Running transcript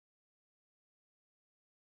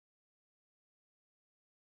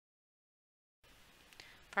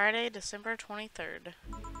Friday, December 23rd.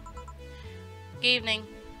 Good evening.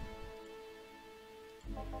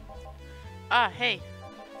 Ah, hey.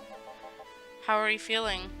 How are you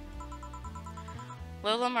feeling?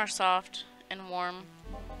 Lilum are soft and warm.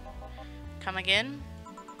 Come again?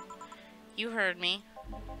 You heard me.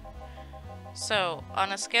 So,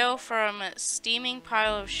 on a scale from steaming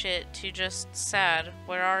pile of shit to just sad,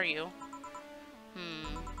 where are you?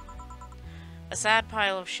 A sad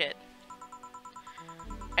pile of shit.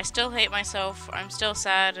 I still hate myself, I'm still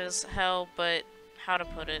sad as hell, but how to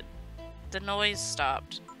put it? The noise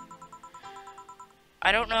stopped.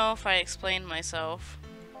 I don't know if I explained myself.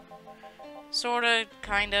 Sorta,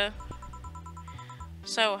 kinda.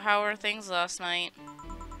 So, how were things last night?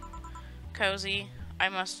 Cozy, I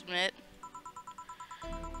must admit.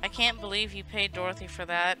 I can't believe you paid Dorothy for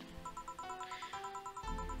that.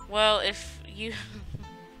 Well, if you...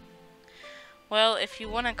 well, if you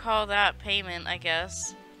want to call that payment, I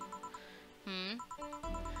guess.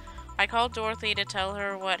 I called Dorothy to tell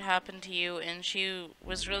her what happened to you, and she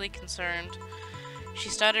was really concerned. She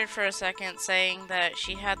stuttered for a second, saying that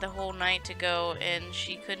she had the whole night to go, and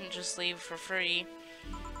she couldn't just leave for free.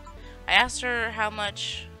 I asked her how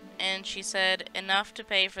much, and she said, enough to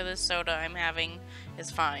pay for this soda I'm having is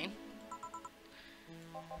fine.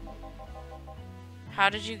 How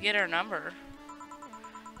did you get her number?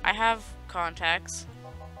 I have contacts.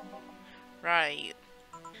 Right.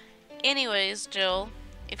 Anyways, Jill,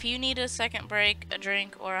 if you need a second break, a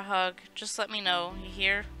drink, or a hug, just let me know, you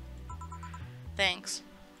hear? Thanks.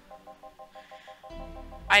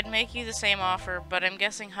 I'd make you the same offer, but I'm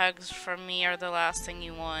guessing hugs from me are the last thing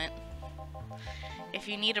you want. If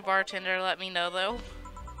you need a bartender, let me know, though.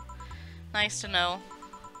 Nice to know.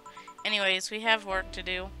 Anyways, we have work to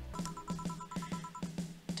do.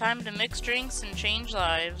 Time to mix drinks and change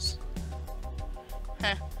lives.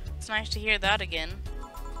 Heh, it's nice to hear that again.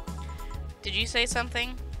 Did you say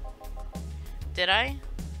something? Did I?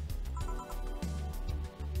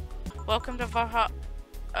 Welcome to Vaha-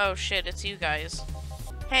 Oh shit, it's you guys.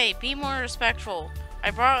 Hey, be more respectful. I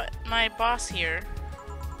brought my boss here.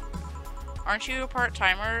 Aren't you a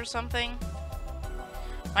part-timer or something?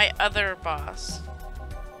 My other boss.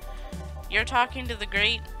 You're talking to the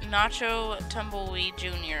great Nacho Tumbleweed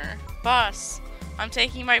Jr. Boss, I'm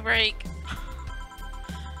taking my break.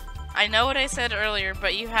 I know what I said earlier,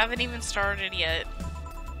 but you haven't even started yet.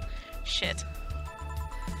 Shit.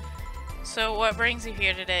 So what brings you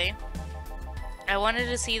here today? I wanted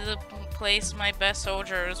to see the place my best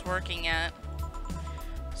soldier is working at.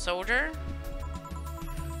 Soldier?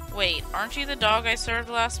 Wait, aren't you the dog I served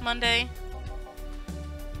last Monday?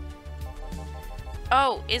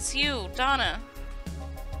 Oh, it's you, Donna.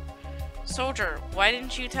 Soldier, why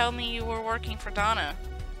didn't you tell me you were working for Donna?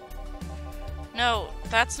 No,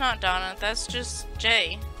 that's not Donna, that's just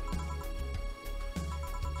Jay.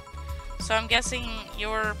 So I'm guessing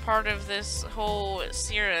you're part of this whole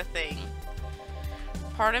Sierra thing.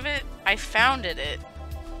 Part of it? I founded it.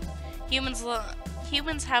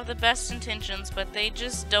 Humans have the best intentions, but they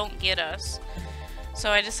just don't get us.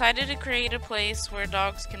 So I decided to create a place where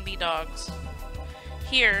dogs can be dogs.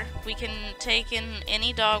 Here, we can take in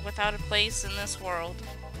any dog without a place in this world.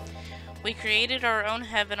 We created our own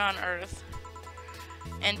heaven on Earth.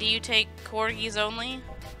 And do you take corgis only?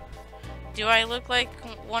 Do I look like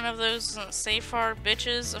one of those Safar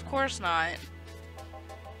bitches? Of course not.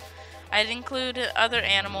 I'd include other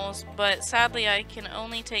animals, but sadly I can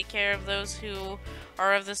only take care of those who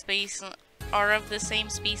are of the same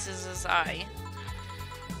species as I.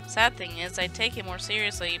 Sad thing is, I take it more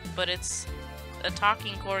seriously, but it's a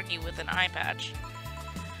talking corgi with an eye patch.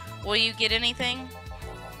 Will you get anything?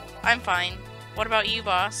 I'm fine. What about you,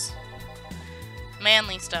 boss?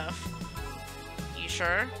 Manly stuff. You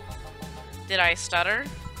sure? Did I stutter?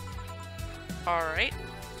 Alright.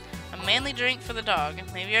 A manly drink for the dog.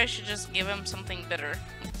 Maybe I should just give him something bitter.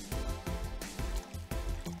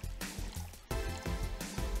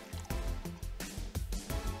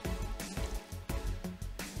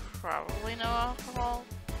 Probably no alcohol.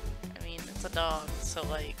 I mean, it's a dog, so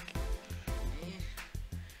like...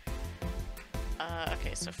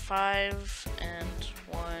 okay, so 5 and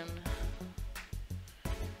 1.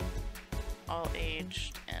 All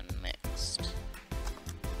aged and mixed.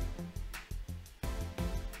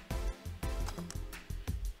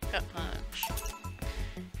 Gut punch.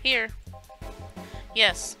 Here.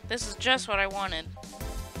 Yes, this is just what I wanted.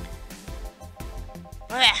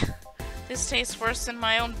 Blech. This tastes worse than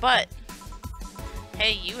my own butt.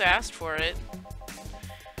 Hey, you asked for it.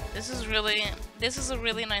 This is a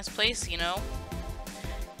really nice place, you know.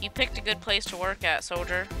 You picked a good place to work at,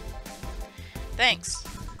 soldier. Thanks.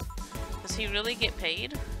 The Does he really get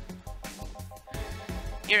paid?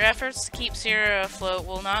 Your efforts to keep Sierra afloat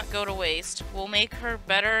will not go to waste. We'll make her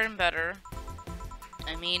better and better.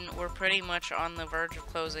 I mean, we're pretty much on the verge of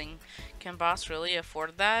closing. Can boss really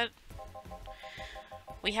afford that?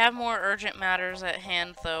 We have more urgent matters at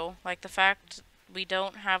hand, though, like the fact we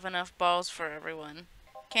don't have enough balls for everyone.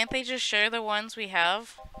 Can't they just share the ones we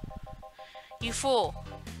have? You fool!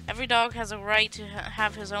 Every dog has a right to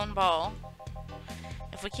have his own ball.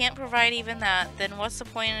 If we can't provide even that, then what's the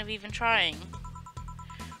point of even trying?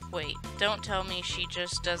 Wait, don't tell me she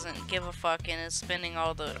just doesn't give a fuck and is spending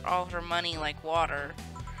all her money like water.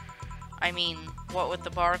 I mean, what with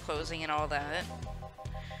the bar closing and all that.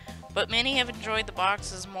 But many have enjoyed the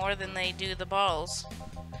boxes more than they do the balls.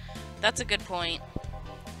 That's a good point.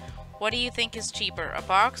 What do you think is cheaper, a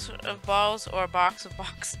box of balls or a box of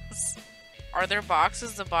boxes? Are there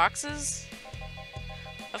boxes of boxes?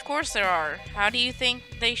 Of course there are. How do you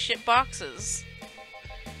think they ship boxes?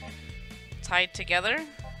 Tied together?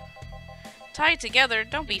 Tied together?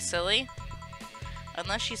 Don't be silly.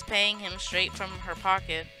 Unless she's paying him straight from her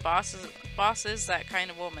pocket. Boss is that kind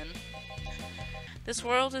of woman. This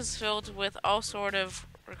world is filled with all sort of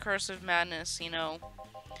recursive madness, you know.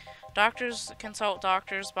 Doctors consult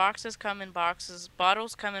doctors, boxes come in boxes,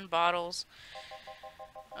 bottles come in bottles.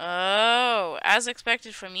 Oh, as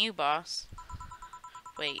expected from you, boss.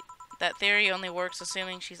 Wait, that theory only works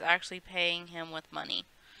assuming she's actually paying him with money.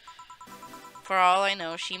 For all I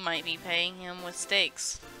know, she might be paying him with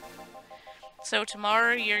steaks. So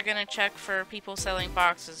tomorrow you're gonna check for people selling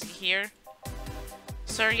boxes, you hear?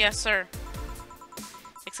 Sir, yes sir.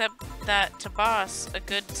 Except that to boss, a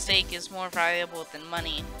good steak is more valuable than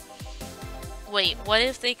money. Wait, what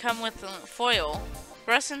if they come with foil?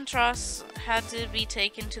 Russ and Tross had to be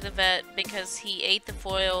taken to the vet because he ate the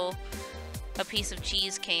foil a piece of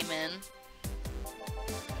cheese came in.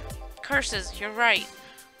 Curses, you're right.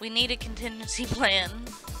 We need a contingency plan.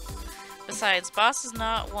 Besides, boss is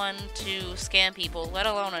not one to scam people, let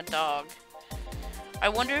alone a dog. I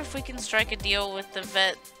wonder if we can strike a deal with the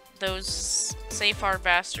vet those safe hard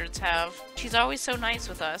bastards have. She's always so nice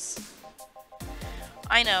with us.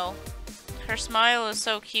 I know. Her smile is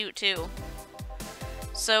so cute too.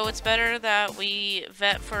 So it's better that we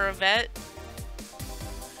vet for a vet?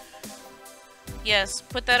 Yes,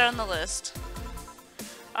 put that on the list.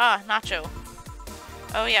 Ah, Nacho.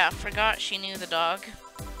 Oh yeah, forgot she knew the dog.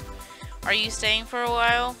 Are you staying for a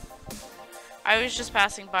while? I was just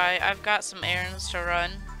passing by. I've got some errands to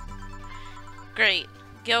run. Great.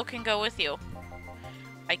 Gil can go with you.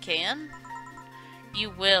 I can? You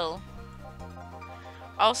will.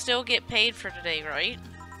 I'll still get paid for today, right?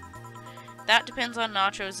 That depends on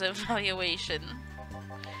Nacho's evaluation.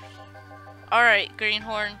 Alright,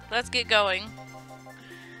 Greenhorn, let's get going.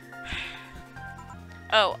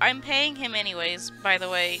 Oh, I'm paying him anyways, by the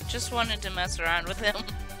way. Just wanted to mess around with him.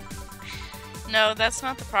 No, that's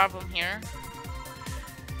not the problem here.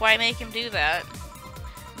 Why make him do that?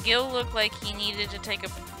 Gil looked like he needed to take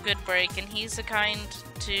a good break, and he's the kind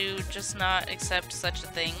to just not accept such a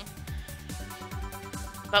thing.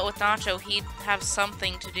 But with Nacho, he'd have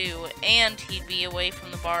something to do, and he'd be away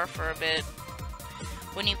from the bar for a bit.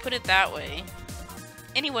 When you put it that way.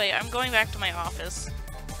 Anyway, I'm going back to my office.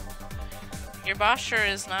 Your boss sure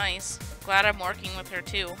is nice. Glad I'm working with her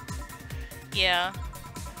too. Yeah.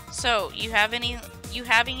 So, you having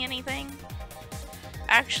anything?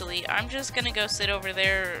 Actually, I'm just gonna go sit over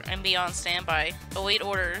there and be on standby. Await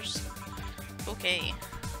orders. Okay.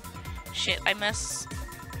 Shit, I missed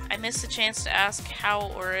the chance to ask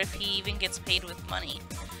how or if he even gets paid with money.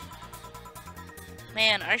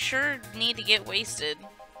 Man, I sure need to get wasted.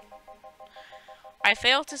 I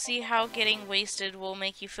fail to see how getting wasted will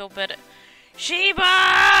make you feel better.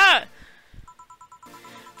 Sheba!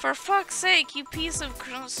 For fuck's sake, you piece of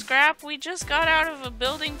scrap, we just got out of a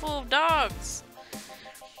building full of dogs.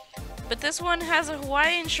 But this one has a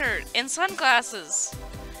Hawaiian shirt and sunglasses.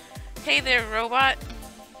 Hey there, robot.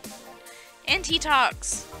 And he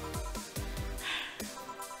talks.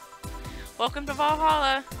 Welcome to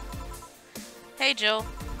Valhalla. Hey, Jill.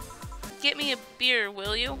 Get me a beer,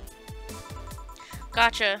 will you?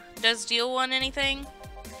 Gotcha. Does Deal want anything?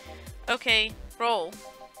 Okay, roll.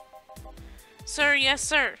 Sir, yes,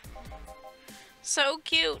 sir. So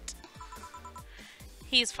cute.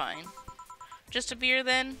 He's fine. Just a beer,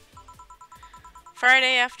 then?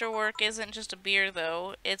 Friday after work isn't just a beer,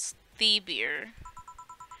 though. It's the beer.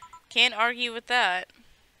 Can't argue with that.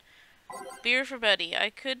 Beer for Betty. I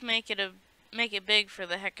could make it big for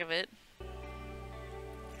the heck of it.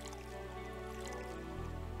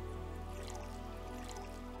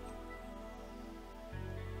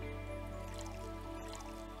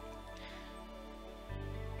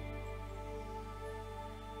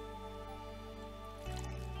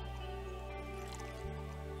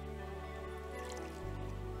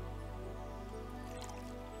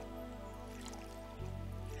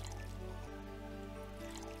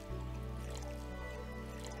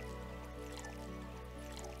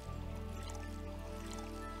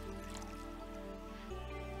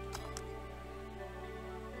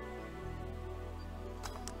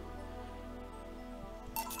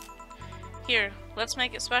 Here, let's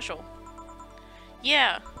make it special.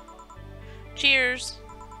 Yeah. Cheers.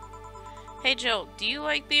 Hey Jill, do you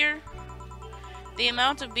like beer? The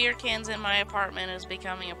amount of beer cans in my apartment is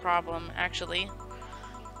becoming a problem, actually.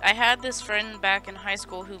 I had this friend back in high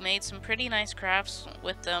school who made some pretty nice crafts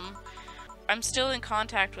with them. I'm still in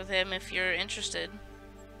contact with him if you're interested.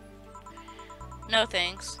 No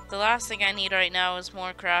thanks. The last thing I need right now is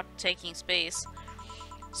more crap taking space.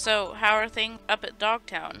 So, how are things up at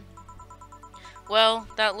Dogtown? Well,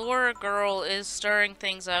 that Laura girl is stirring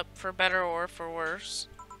things up, for better or for worse.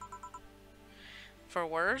 For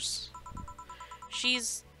worse?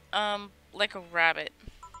 She's, like a rabbit.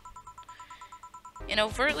 An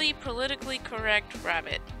overtly politically correct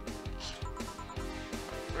rabbit.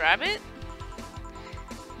 Rabbit?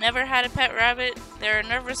 Never had a pet rabbit? They're a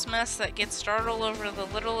nervous mess that gets startled over the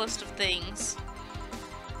littlest of things.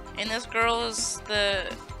 And this girl is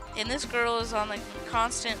on the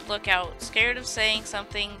constant lookout, scared of saying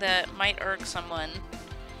something that might irk someone.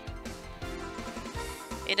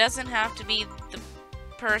 It doesn't have to be the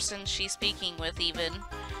person she's speaking with even.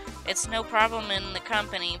 It's no problem in the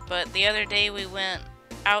company, but the other day we went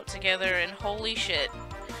out together and holy shit.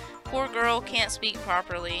 Poor girl can't speak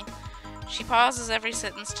properly. She pauses every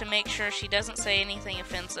sentence to make sure she doesn't say anything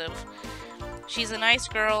offensive. She's a nice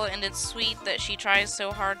girl and it's sweet that she tries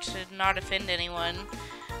so hard to not offend anyone.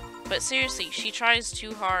 But seriously, she tries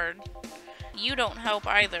too hard. You don't help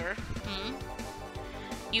either,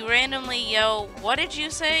 You randomly yell, "What did you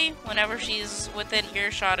say?" whenever she's within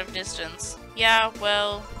earshot of distance. Yeah,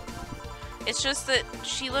 well, it's just that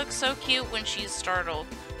she looks so cute when she's startled.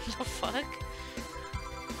 The fuck?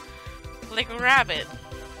 Like a rabbit.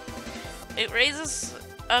 It raises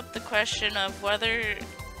up the question of whether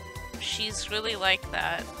she's really like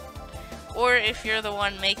that, or if you're the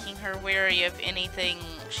one making her wary of anything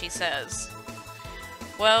she says.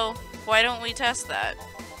 Well, why don't we test that?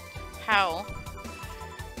 How?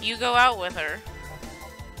 You go out with her.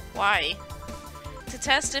 Why? To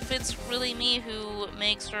test if it's really me who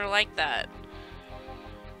makes her like that.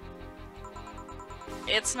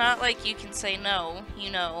 It's not like you can say no, you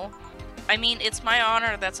know. I mean, it's my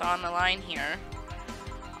honor that's on the line here.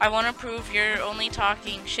 I want to prove you're only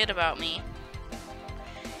talking shit about me.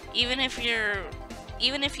 Even if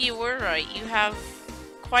you were right, you have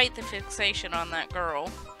quite the fixation on that girl.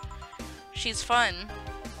 She's fun.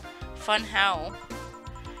 Fun how?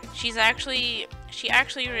 She actually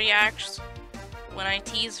reacts when I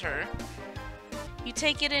tease her. You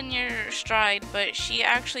take it in your stride, but she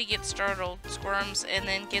actually gets startled, squirms, and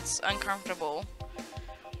then gets uncomfortable.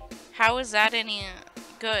 How is that any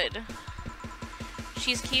good?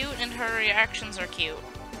 She's cute and her reactions are cute.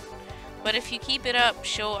 But if you keep it up,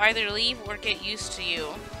 she'll either leave or get used to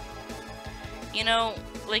you. You know,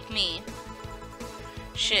 like me.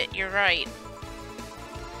 Shit, you're right.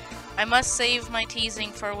 I must save my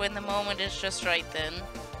teasing for when the moment is just right then.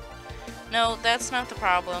 No, that's not the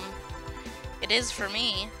problem. It is for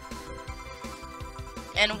me.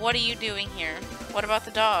 And what are you doing here? What about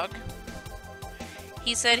the dog?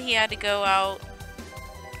 He said he had to go out.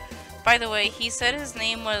 By the way, he said his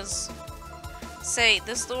name was... Say,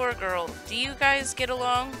 this Laura girl, do you guys get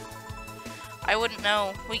along? I wouldn't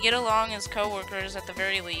know. We get along as co-workers at the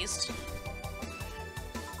very least.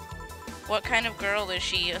 What kind of girl is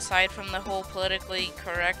she, aside from the whole politically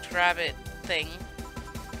correct rabbit thing?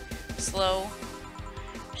 Slow.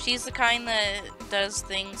 She's the kind that does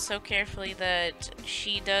things so carefully that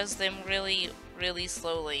she does them really, really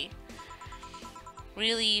slowly.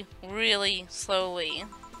 Really, really slowly.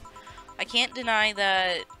 I can't deny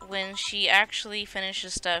that when she actually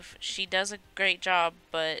finishes stuff, she does a great job,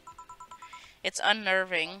 but it's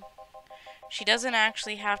unnerving. She doesn't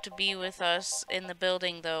actually have to be with us in the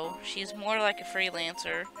building, though. She's more like a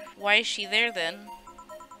freelancer. Why is she there, then?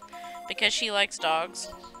 Because she likes dogs.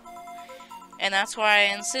 And that's why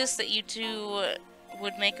I insist that you two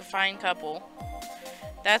would make a fine couple.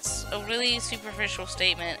 That's a really superficial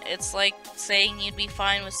statement. It's like saying you'd be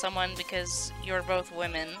fine with someone because you're both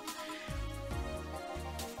women.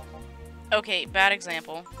 Okay, bad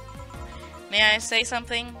example. May I say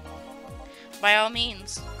something? By all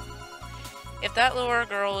means. If that Laura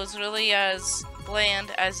girl is really as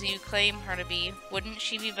bland as you claim her to be, wouldn't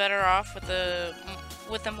she be better off with a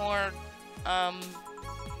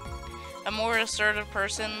more assertive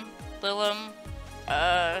person, Lilum?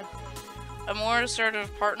 A more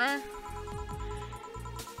assertive partner?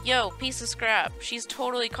 Yo, piece of scrap. She's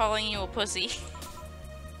totally calling you a pussy.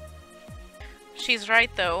 She's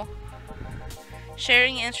right, though.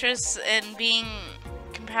 Sharing interests and being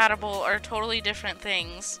compatible are totally different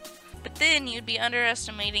things. But then you'd be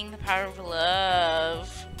underestimating the power of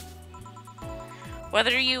love.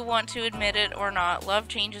 Whether you want to admit it or not, love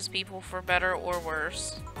changes people for better or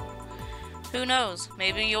worse. Who knows?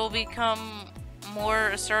 Maybe you'll become more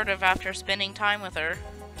assertive after spending time with her.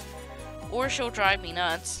 Or she'll drive me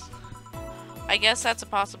nuts. I guess that's a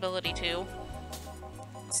possibility too.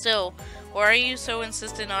 Still, why are you so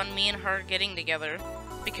insistent on me and her getting together?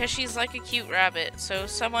 Because she's like a cute rabbit, so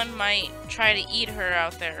someone might try to eat her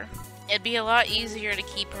out there. It'd be a lot easier to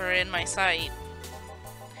keep her in my sight.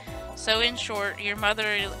 So in short, your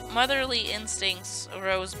motherly instincts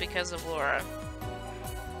arose because of Laura.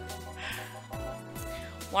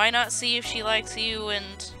 Why not see if she likes you?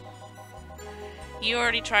 And you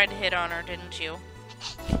already tried to hit on her, didn't you?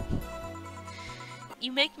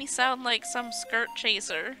 You make me sound like some skirt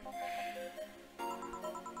chaser.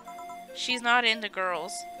 She's not into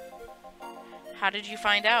girls. How did you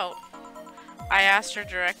find out? I asked her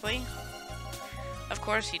directly. Of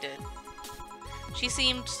course you did. She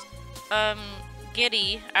seemed,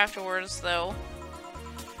 giddy afterwards, though.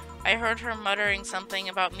 I heard her muttering something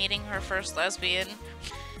about meeting her first lesbian.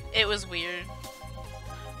 It was weird.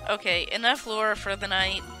 Okay, enough lore for the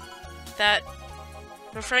night.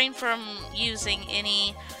 Refrain from using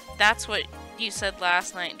any "that's what you said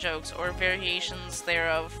last night" jokes or variations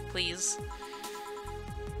thereof, please.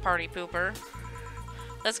 Party pooper.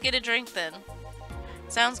 Let's get a drink then.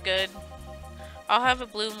 Sounds good. I'll have a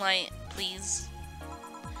bloom light, please.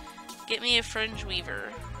 Get me a fringe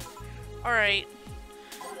weaver. Alright.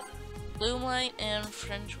 Bloom light and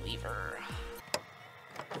fringe weaver.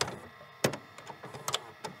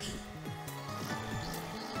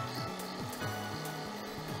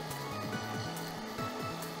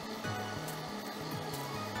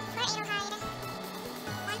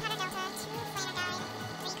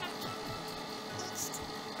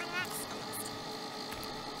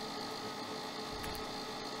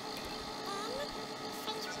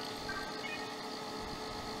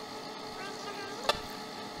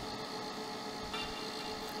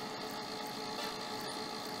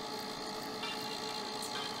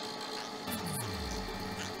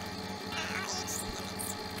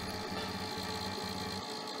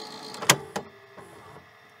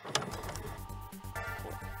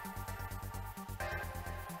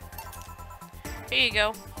 Here you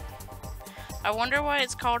go. I wonder why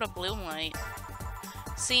it's called a bloom light.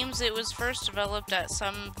 Seems it was first developed at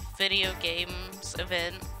some video games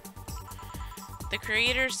event. The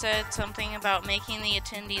creator said something about making the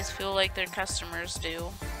attendees feel like their customers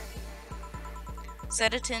do.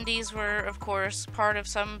 Said attendees were, of course, part of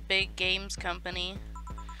some big games company.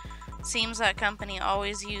 Seems that company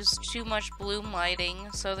always used too much bloom lighting,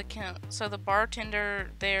 so the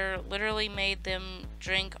bartender there literally made them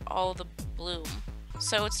drink all the bloom.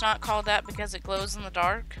 So it's not called that because it glows in the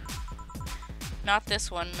dark? Not this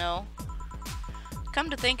one, no. Come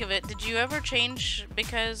to think of it, did you ever change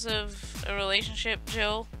because of a relationship,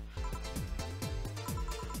 Jill?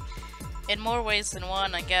 In more ways than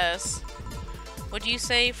one, I guess. Would you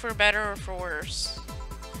say for better or for worse?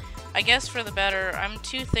 I guess for the better. I'm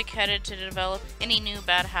too thick-headed to develop any new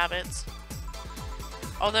bad habits.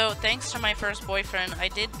 Although, thanks to my first boyfriend, I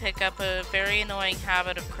did pick up a very annoying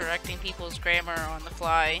habit of correcting people's grammar on the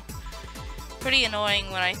fly. Pretty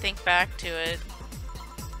annoying when I think back to it.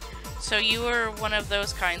 So you were one of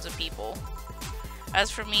those kinds of people.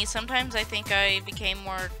 As for me, sometimes I think I became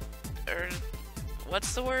more,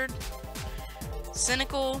 what's the word?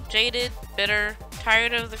 Cynical, jaded, bitter,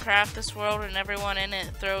 tired of the crap this world and everyone in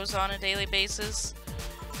it throws on a daily basis.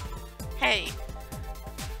 Hey,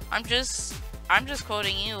 I'm just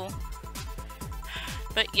quoting you.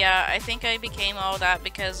 But yeah, I think I became all that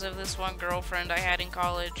because of this one girlfriend I had in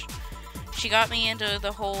college. She got me into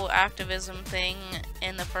the whole activism thing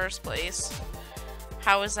in the first place.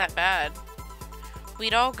 How is that bad?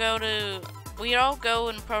 We'd all go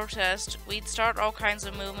and protest. We'd start all kinds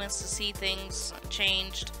of movements to see things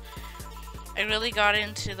changed. I really got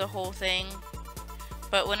into the whole thing.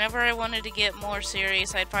 But whenever I wanted to get more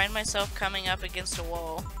serious, I'd find myself coming up against a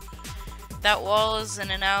wall. That wall is an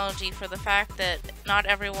analogy for the fact that not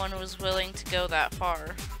everyone was willing to go that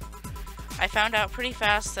far. I found out pretty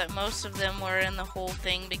fast that most of them were in the whole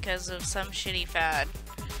thing because of some shitty fad,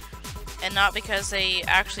 and not because they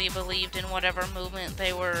actually believed in whatever movement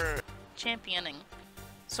they were championing.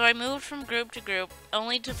 So I moved from group to group,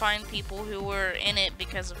 only to find people who were in it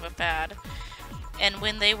because of a fad, and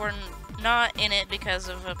when they were not in it because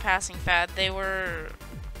of a passing fad, they were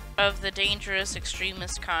of the dangerous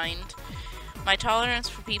extremist kind. My tolerance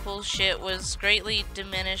for people's shit was greatly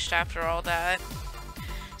diminished after all that.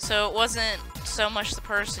 So it wasn't so much the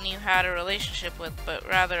person you had a relationship with, but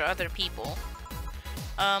rather other people.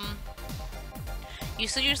 You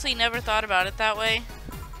seriously never thought about it that way?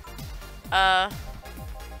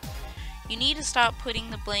 You need to stop putting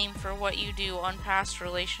the blame for what you do on past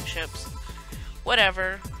relationships.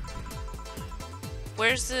 Whatever.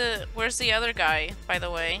 Where's the other guy, by the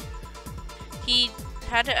way? He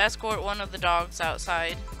had to escort one of the dogs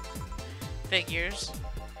outside. Figures.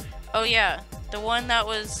 Oh yeah, the one that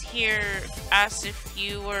was here asked if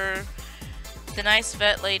you were the nice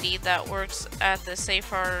vet lady that works at the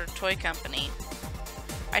Safar toy company.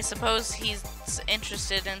 I suppose he's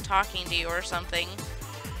interested in talking to you or something.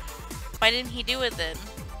 Why didn't he do it then?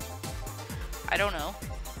 I don't know.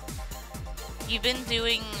 You've been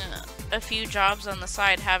doing a few jobs on the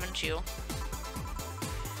side, haven't you?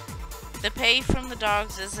 The pay from the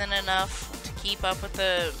dogs isn't enough to keep up with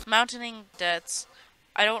the mounting debts.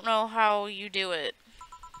 I don't know how you do it.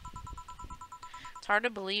 It's hard to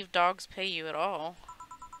believe dogs pay you at all.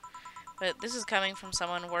 But this is coming from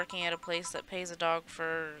someone working at a place that pays a dog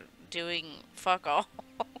for doing fuck all.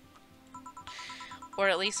 Or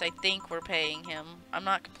at least I think we're paying him. I'm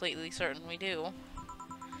not completely certain we do.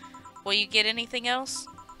 Will you get anything else?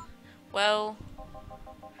 Well,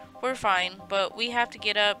 we're fine, but we have to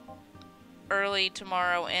get up early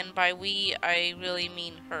tomorrow, and by we, I really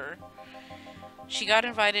mean her. She got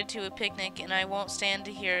invited to a picnic, and I won't stand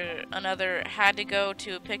to hear another had to go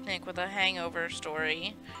to a picnic with a hangover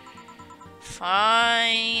story.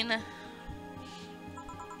 Fine.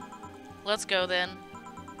 Let's go then.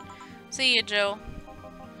 See you, Jill.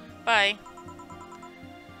 Bye.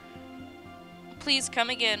 Please come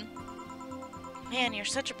again. Man, you're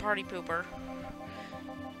such a party pooper.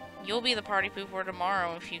 You'll be the party pooper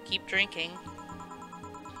tomorrow if you keep drinking.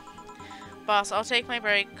 Boss, I'll take my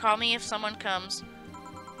break. Call me if someone comes.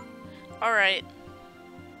 Alright.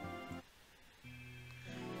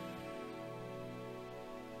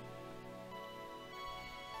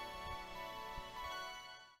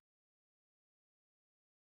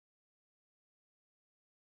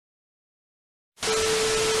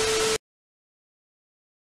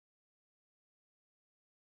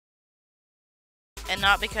 And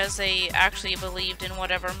not because they actually believed in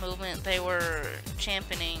whatever movement they were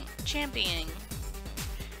championing.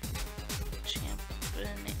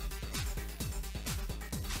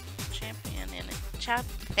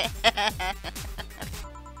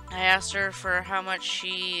 I asked her for how much.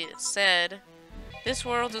 She said, "This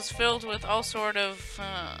world is filled with all sort of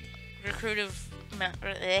recruitive."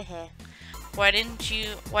 Why didn't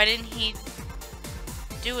he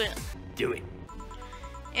do it? Do it.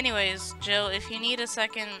 Anyways, Jill, if you need a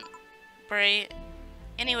second break,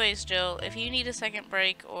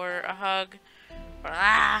 or a hug, or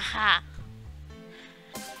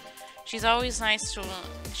she's always nice.